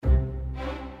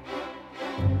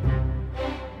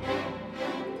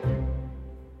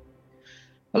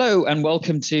Hello and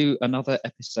welcome to another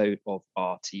episode of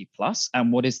RT Plus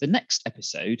and what is the next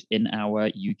episode in our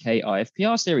UK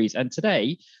IFPR series. And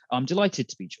today I'm delighted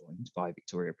to be joined by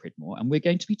Victoria Pridmore, and we're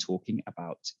going to be talking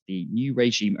about the new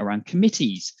regime around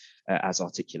committees as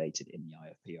articulated in the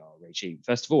IFPR regime.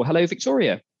 First of all, hello,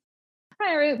 Victoria.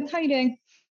 Hi, Ariel. How are you doing?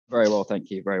 Very well,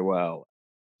 thank you. Very well.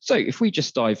 So if we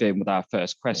just dive in with our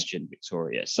first question,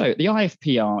 Victoria. So the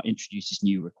IFPR introduces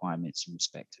new requirements in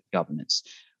respect of governance.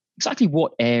 Exactly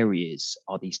what areas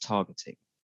are these targeting?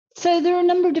 So there are a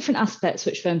number of different aspects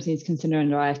which firms need to consider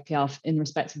under IFPR in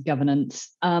respect of governance.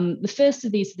 The first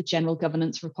of these are the general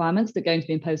governance requirements that are going to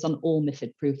be imposed on all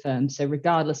MiFID-proof firms, so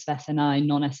regardless of SNI,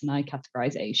 non-SNI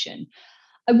categorization.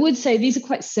 I would say these are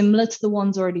quite similar to the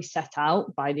ones already set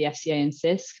out by the FCA and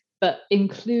CISC, but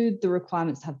include the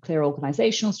requirements to have clear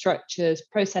organizational structures,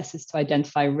 processes to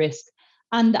identify risk,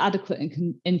 and adequate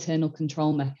internal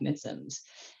control mechanisms.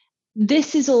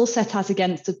 This is all set as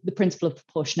against the principle of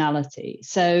proportionality.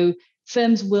 So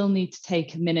firms will need to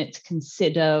take a minute to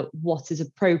consider what is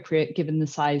appropriate given the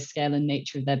size, scale, and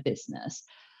nature of their business.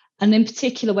 And in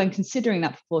particular, when considering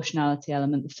that proportionality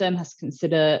element, the firm has to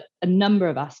consider a number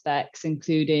of aspects,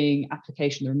 including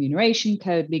application of the remuneration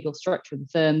code, legal structure of the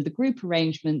firm, the group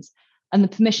arrangements, and the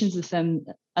permissions of the firm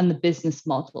and the business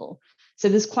model. So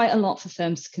there's quite a lot for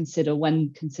firms to consider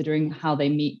when considering how they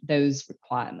meet those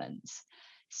requirements.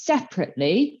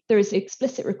 Separately, there is the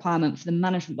explicit requirement for the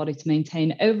management body to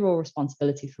maintain overall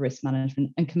responsibility for risk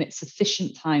management and commit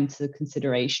sufficient time to the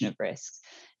consideration of risks.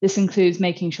 This includes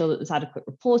making sure that there's adequate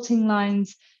reporting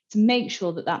lines to make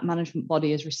sure that that management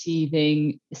body is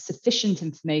receiving sufficient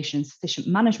information, sufficient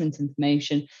management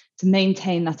information to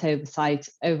maintain that oversight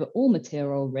over all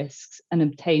material risks and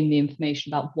obtain the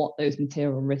information about what those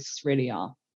material risks really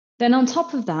are. Then on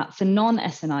top of that, for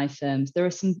non-SNI firms, there are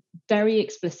some very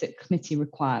explicit committee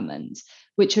requirements,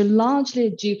 which are largely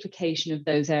a duplication of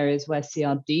those areas where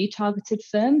CRD targeted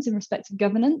firms in respect of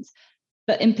governance.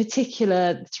 But in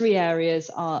particular, three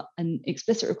areas are an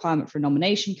explicit requirement for a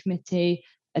nomination committee,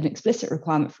 an explicit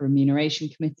requirement for a remuneration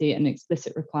committee, and an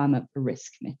explicit requirement for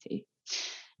risk committee.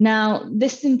 Now,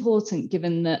 this is important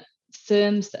given that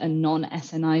firms that are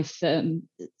non-SNI firms,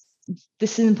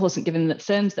 this is important given that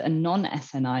firms that are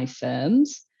non-SNI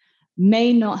firms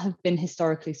may not have been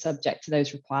historically subject to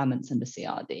those requirements under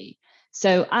CRD.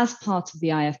 So as part of the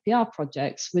IFPR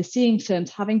projects, we're seeing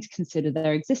firms having to consider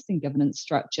their existing governance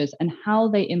structures and how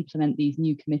they implement these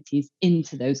new committees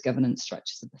into those governance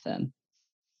structures of the firm.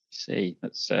 See,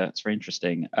 that's very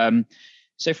interesting.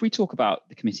 So if we talk about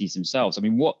the committees themselves, I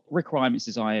mean, what requirements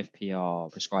is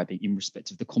IFPR prescribing in respect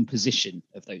of the composition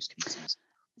of those committees?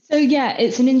 So yeah,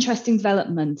 it's an interesting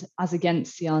development as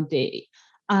against CRD.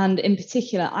 And in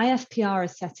particular, IFPR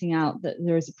is setting out that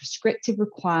there is a prescriptive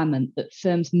requirement that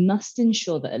firms must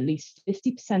ensure that at least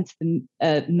 50%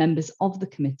 of the members of the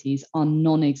committees are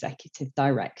non-executive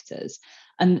directors.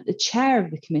 And the chair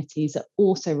of the committees are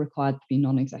also required to be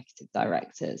non-executive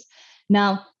directors.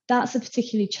 Now, that's a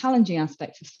particularly challenging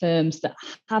aspect for firms that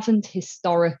haven't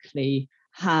historically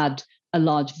had a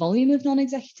large volume of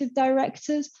non-executive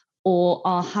directors, or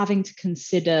are having to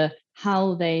consider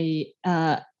how they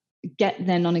get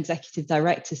their non-executive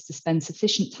directors to spend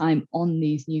sufficient time on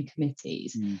these new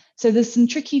committees. So there's some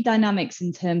tricky dynamics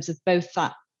in terms of both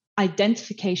that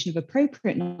identification of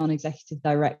appropriate non-executive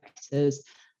directors,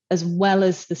 as well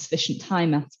as the sufficient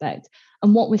time aspect.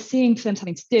 And what we're seeing firms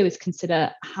having to do is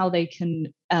consider how they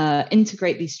can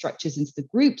integrate these structures into the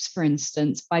groups, for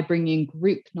instance, by bringing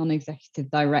group non-executive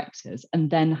directors,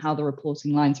 and then how the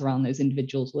reporting lines around those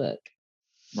individuals work.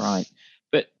 Right.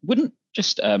 But wouldn't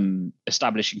just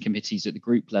establishing committees at the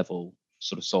group level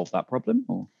sort of solve that problem?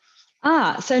 Or?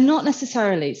 So not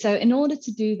necessarily. So in order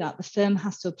to do that, the firm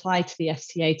has to apply to the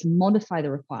FCA to modify the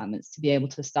requirements to be able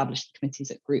to establish the committees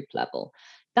at group level.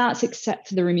 That's except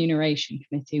for the remuneration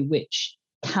committee, which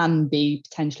can be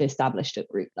potentially established at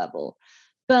group level.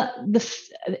 But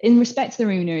in respect to the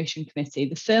remuneration committee,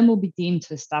 the firm will be deemed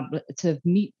to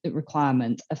meet the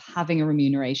requirement of having a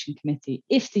remuneration committee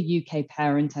if the UK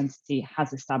parent entity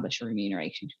has established a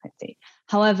remuneration committee.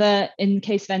 However, in the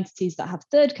case of entities that have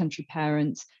third country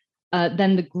parents,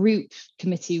 then the group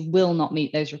committee will not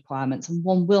meet those requirements, and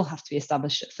one will have to be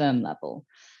established at firm level.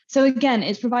 So again,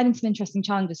 it's providing some interesting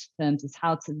challenges for firms as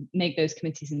how to make those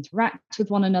committees interact with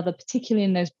one another, particularly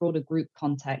in those broader group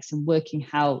contexts, and working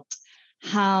out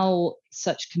how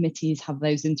such committees have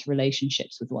those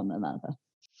interrelationships with one another.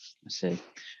 I see.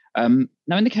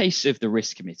 Now, in the case of the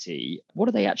risk committee, what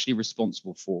are they actually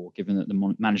responsible for, given that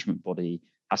the management body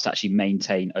has to actually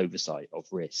maintain oversight of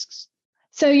risks?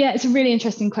 So yeah, it's a really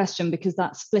interesting question because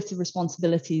that split of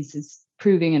responsibilities is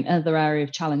proving another area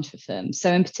of challenge for firms.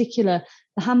 So in particular,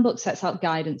 the handbook sets out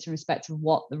guidance in respect of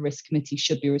what the risk committee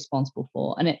should be responsible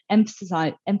for, and it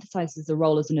emphasizes the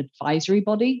role as an advisory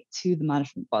body to the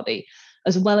management body,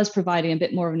 as well as providing a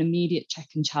bit more of an immediate check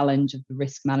and challenge of the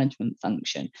risk management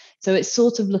function. So it's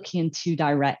sort of looking in two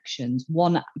directions,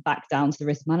 one back down to the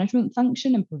risk management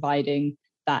function and providing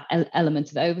that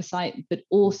element of oversight, but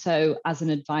also as an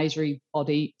advisory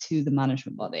body to the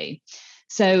management body.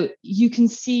 So you can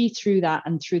see through that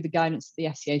and through the guidance that the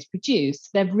FCA has produced,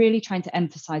 they're really trying to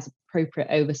emphasize appropriate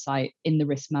oversight in the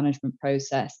risk management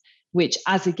process, which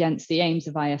as against the aims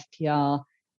of IFPR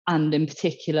and in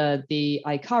particular the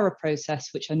ICARA process,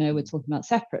 which I know we're talking about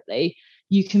separately,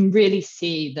 you can really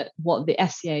see that what the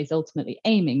FCA is ultimately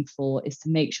aiming for is to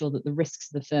make sure that the risks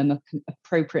of the firm are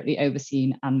appropriately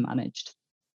overseen and managed.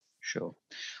 Sure.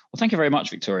 Well, thank you very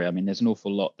much, Victoria. I mean, there's an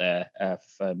awful lot there for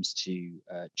firms to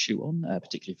chew on,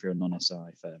 particularly if you're a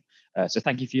non-SI firm. So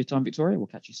thank you for your time, Victoria. We'll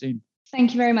catch you soon.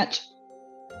 Thank you very much.